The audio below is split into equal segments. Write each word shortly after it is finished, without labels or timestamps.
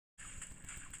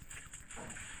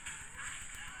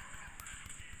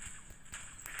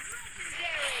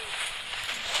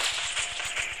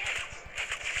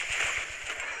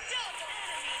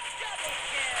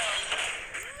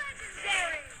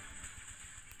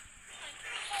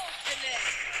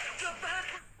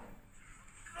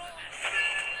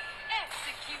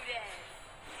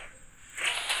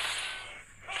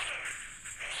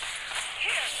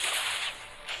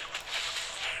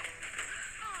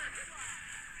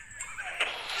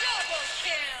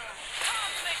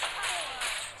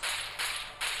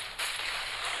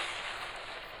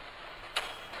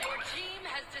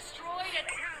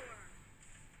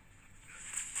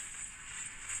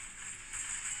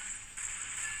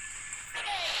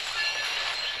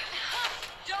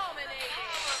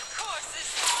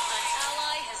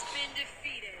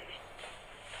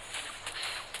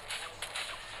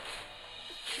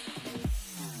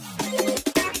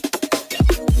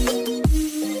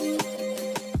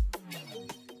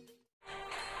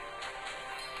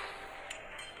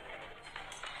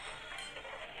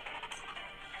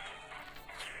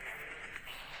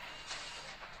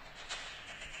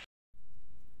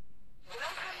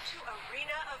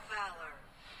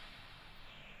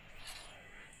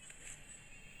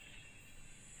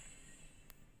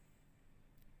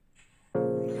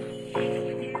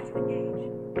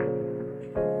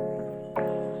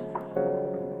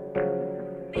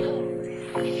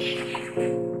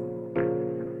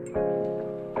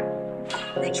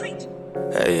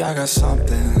Hey, I got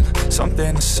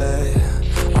something to say.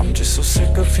 I'm just so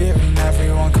sick of hearing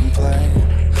everyone complain.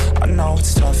 I know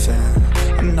it's tough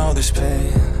and I know there's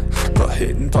pain, but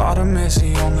hitting bottom is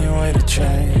the only way to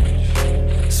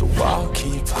change. So I'll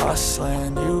keep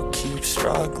hustling, you keep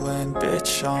struggling.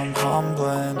 Bitch, I'm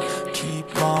humbling,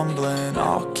 keep mumbling.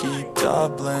 I'll keep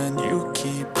doubling, you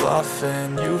keep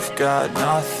bluffing. You've got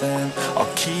nothing,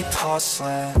 I'll keep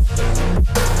hustling.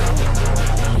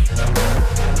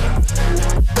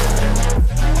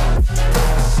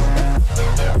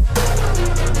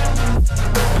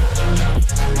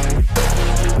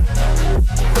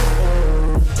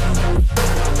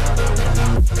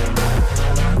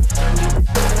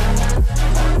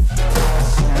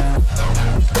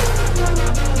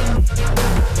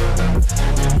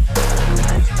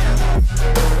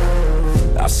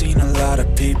 I've seen a lot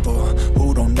of people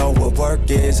who don't know what work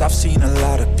is. I've seen a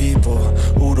lot of people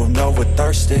who don't know what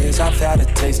thirst is. I've had a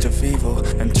taste of evil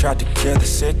and tried to cure the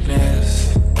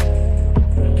sickness,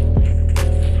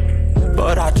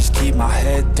 but I just keep my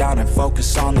head down and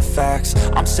focus on the facts.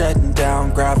 I'm setting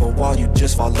down gravel while you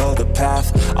just follow the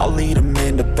path. I'll lead them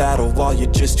into battle while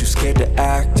you're just too scared to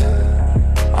act.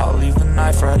 I'll leave a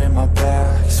knife right in my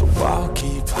back. So I'll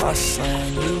keep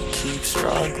hustling, you keep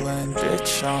struggling.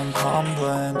 Bitch, I'm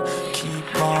humbling, keep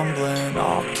mumbling.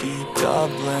 I'll keep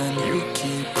doubling, you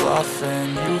keep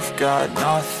bluffing. You've got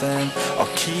nothing, I'll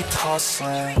keep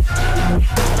hustling.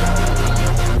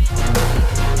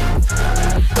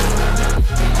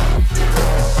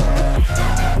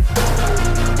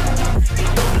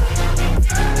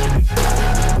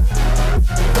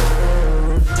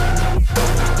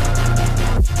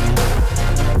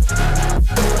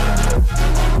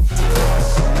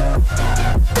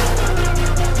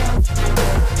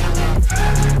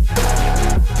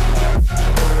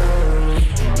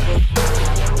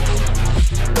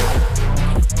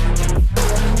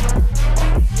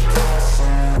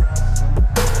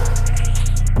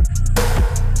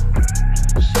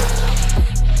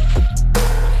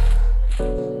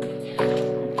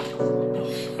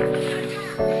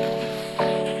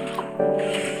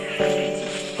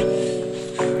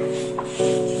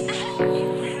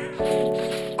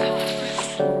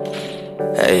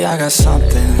 Hey, I got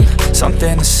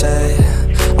something to say.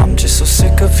 I'm just so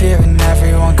sick of hearing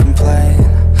everyone complain.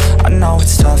 I know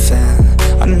it's tough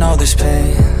and I know there's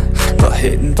pain, but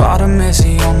hitting bottom is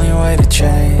the only way to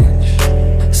change.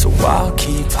 So I'll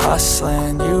keep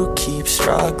hustling, you keep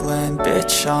struggling.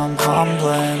 Bitch, I'm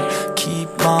humbling, keep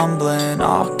mumbling.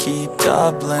 I'll keep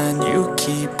doubling, you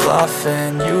keep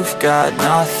bluffing. You've got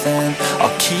nothing,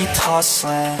 I'll keep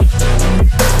hustling.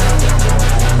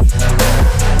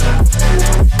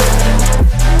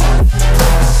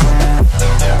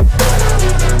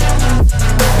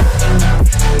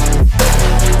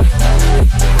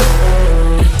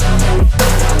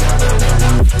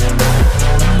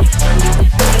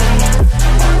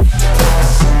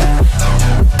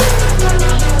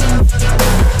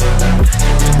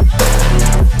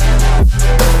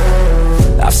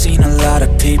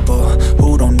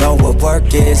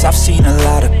 I've seen a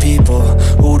lot of people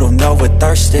who don't know what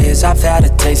thirst is. I've had a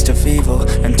taste of evil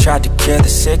and tried to cure the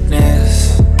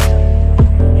sickness,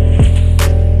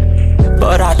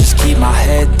 but I just keep my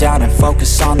head down and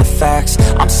focus on the facts.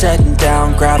 I'm setting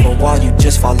down gravel while you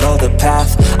just follow the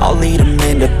path. I'll lead them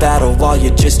into battle while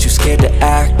you're just too scared to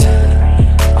act.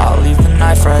 I'll leave a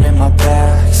knife right in my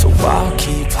back. So I'll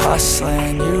keep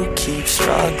hustling, you keep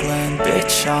struggling.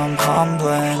 Bitch, I'm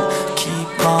humbling, keep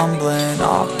mumbling.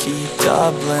 I'll keep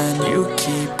doubling, you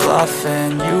keep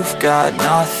bluffing. You've got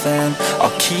nothing,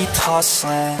 I'll keep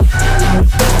hustling.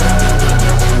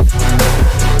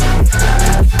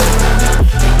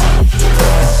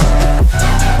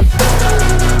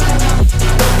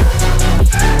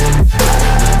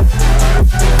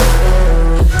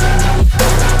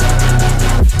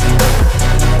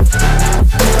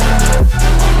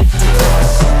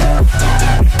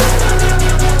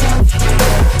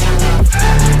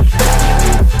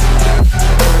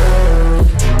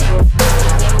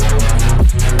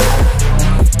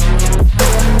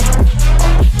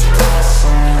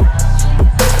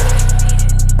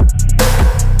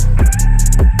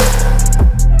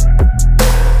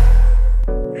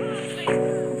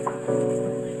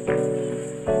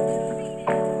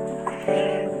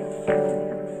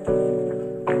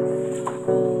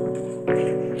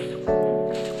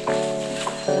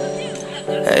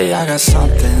 Hey, I got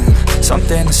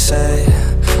something to say.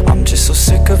 I'm just so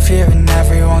sick of hearing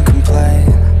everyone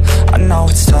complain. I know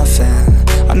it's tough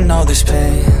and I know there's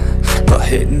pain, but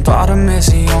hitting bottom is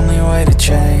the only way to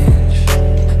change.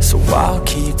 So I'll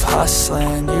keep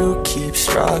hustling, you keep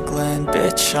struggling.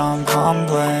 Bitch, I'm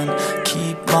humbling,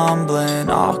 keep mumbling.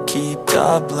 I'll keep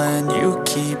doubling, you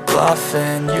keep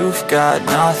bluffing. You've got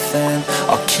nothing,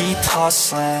 I'll keep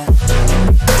hustling.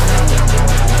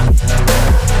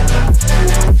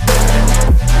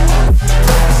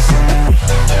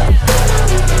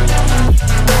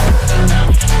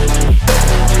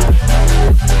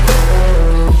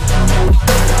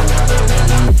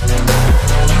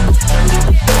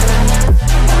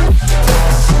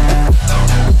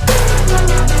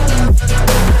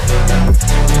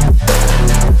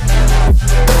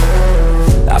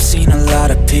 I've seen a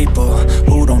lot of people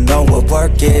who don't know what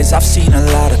work is. I've seen a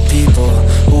lot of people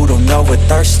who don't know what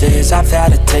thirst is. I've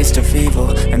had a taste of evil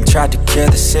and tried to cure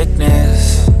the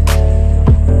sickness,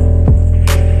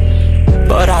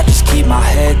 but I just keep my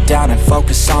head down and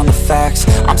focus on the facts.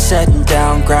 I'm setting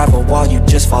down gravel while you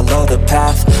just follow the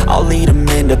path. I'll lead them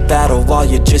into battle while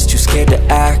you're just too scared to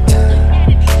act.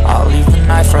 I'll leave the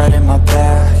knife right in my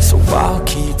back. So I'll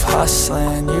keep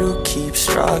hustling, you keep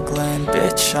struggling.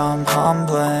 Bitch, I'm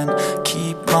humbling,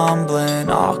 keep mumbling.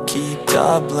 I'll keep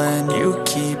doubling, you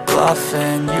keep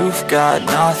bluffing. You've got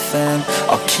nothing,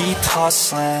 I'll keep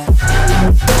hustling.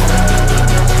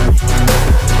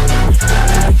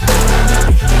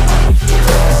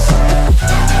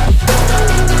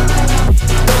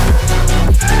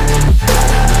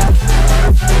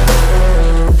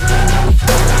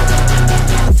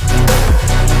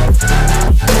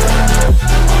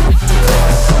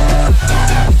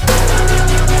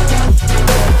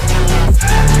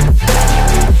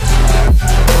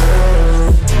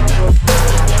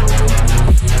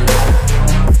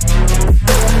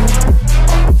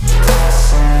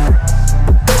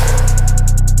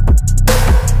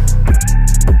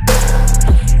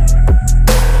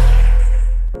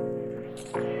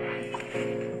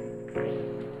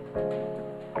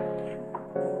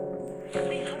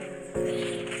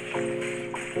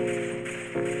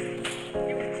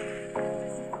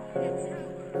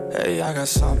 Hey, I got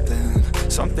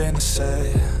something to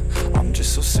say. I'm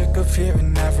just so sick of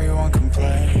hearing everyone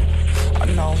complain. I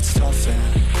know it's tough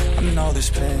and I know there's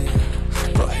pain,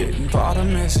 but hitting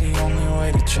bottom is the only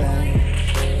way to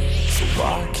change. So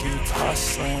I'll keep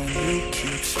hustling, you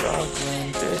keep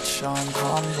struggling. Bitch, I'm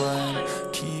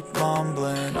humbling, keep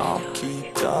mumbling. I'll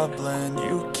keep doubling,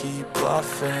 you keep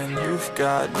bluffing. You've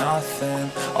got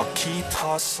nothing, I'll keep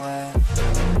hustling.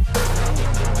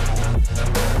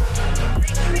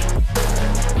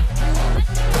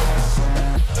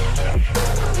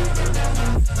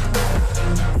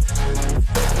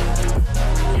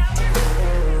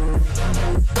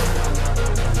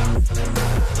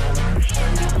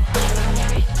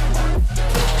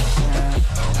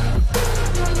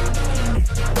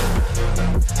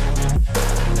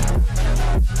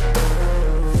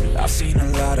 I've seen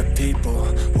a lot of people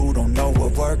who don't know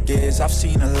what work is. I've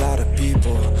seen a lot of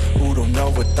people who don't know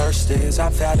what thirst is.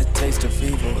 I've had a taste of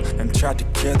evil and tried to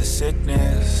cure the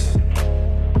sickness,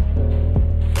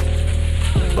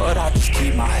 but I just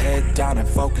keep my head down and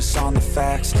focus on the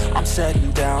facts. I'm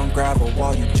setting down gravel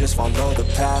while you just follow the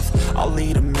path. I'll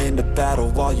lead them into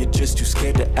battle while you're just too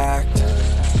scared to act.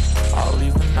 I'll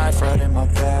leave the knife right in my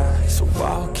back. So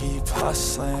I'll keep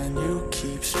hustling, you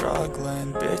keep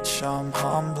struggling. Bitch, I'm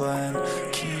humbling,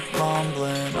 keep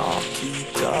mumbling. I'll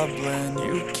keep doubling,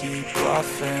 you keep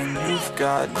bluffing. You've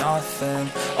got nothing,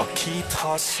 I'll keep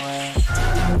hustling.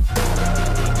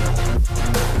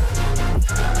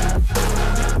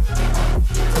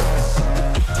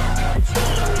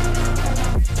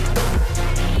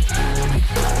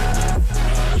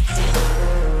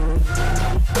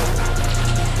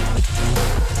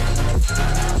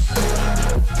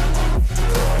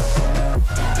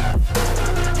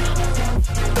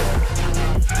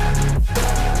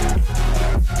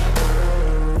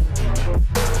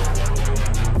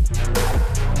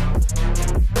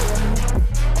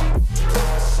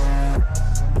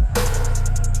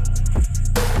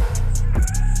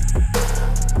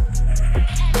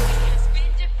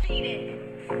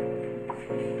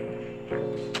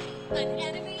 An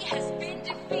enemy has been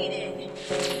defeated.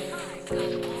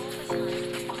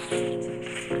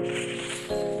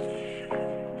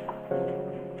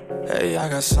 Hey, I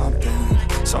got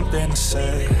something to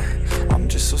say. I'm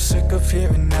just so sick of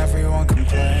hearing everyone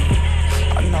complain.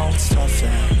 I know it's tough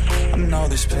and I know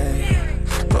there's pain,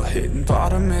 but hitting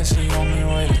bottom is the only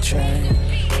way to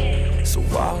change. So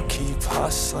I'll keep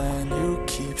hustling, you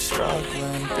keep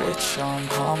struggling. Bitch, I'm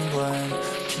humbling,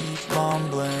 keep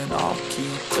mumbling. I'll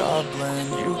keep doubling,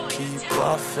 you keep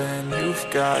bluffing. You've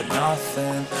got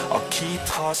nothing, I'll keep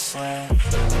hustling.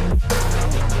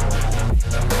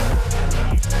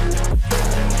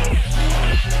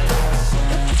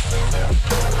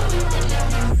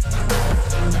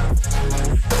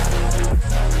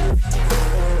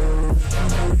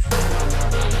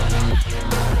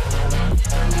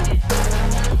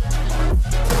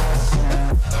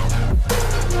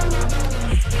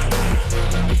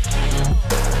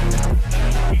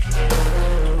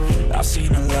 I've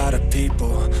seen a lot of people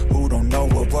who don't know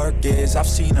what work is. I've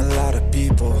seen a lot of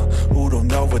people who don't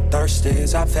know what thirst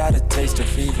is. I've had a taste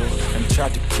of evil and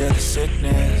tried to cure the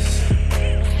sickness,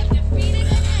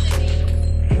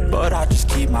 but I just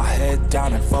keep my head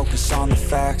down and focus on the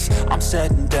facts. I'm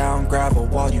setting down gravel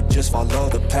while you just follow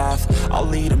the path. I'll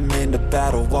lead them into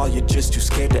battle while you're just too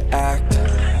scared to act.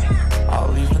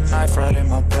 I'll leave a knife right in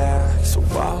my back. So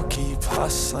I'll keep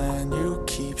hustling, you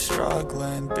keep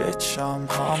struggling. Bitch, I'm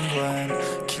humbling,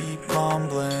 keep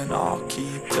mumbling. I'll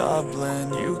keep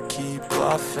doubling, you keep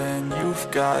bluffing. You've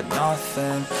got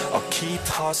nothing, I'll keep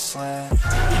hustling.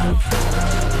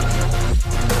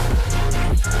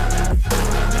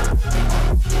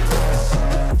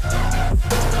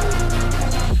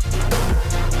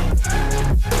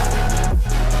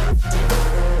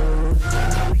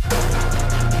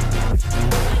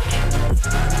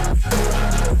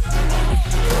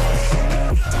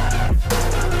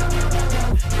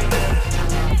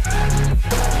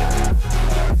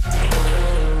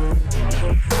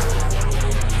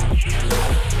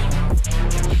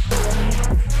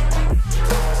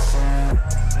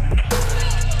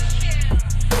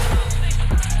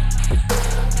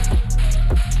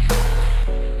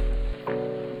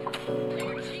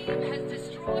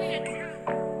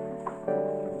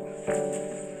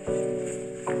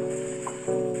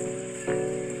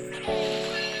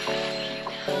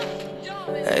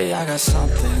 Hey, I got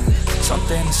something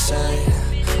to say.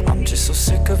 I'm just so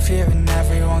sick of hearing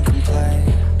everyone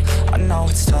complain. I know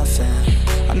it's tough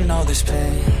and I know there's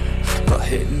pain, but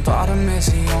hitting bottom is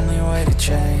the only way to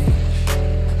change.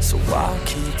 So I'll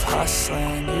keep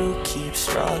hustling, you keep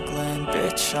struggling.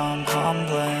 Bitch, I'm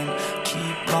humbling,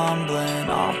 keep mumbling.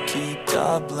 I'll keep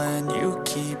doubling, you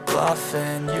keep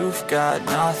bluffing. You've got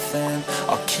nothing,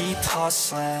 I'll keep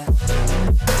hustling.